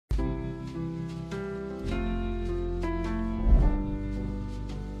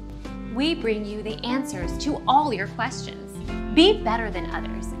we bring you the answers to all your questions. Be better than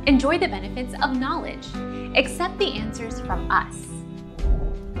others. Enjoy the benefits of knowledge. Accept the answers from us.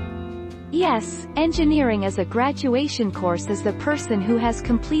 Yes, engineering as a graduation course is the person who has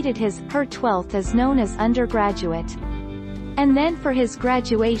completed his/her 12th is known as undergraduate. And then for his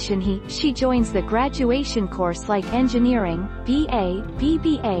graduation she joins the graduation course like engineering, BA,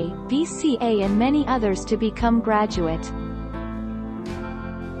 BBA, BCA and many others to become graduate.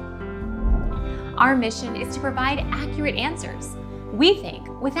 Our mission is to provide accurate answers. We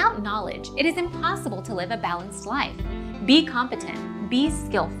think without knowledge, it is impossible to live a balanced life. Be competent, be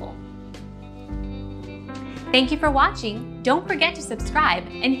skillful. Thank you for watching. Don't forget to subscribe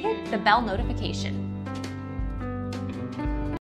and hit the bell notification.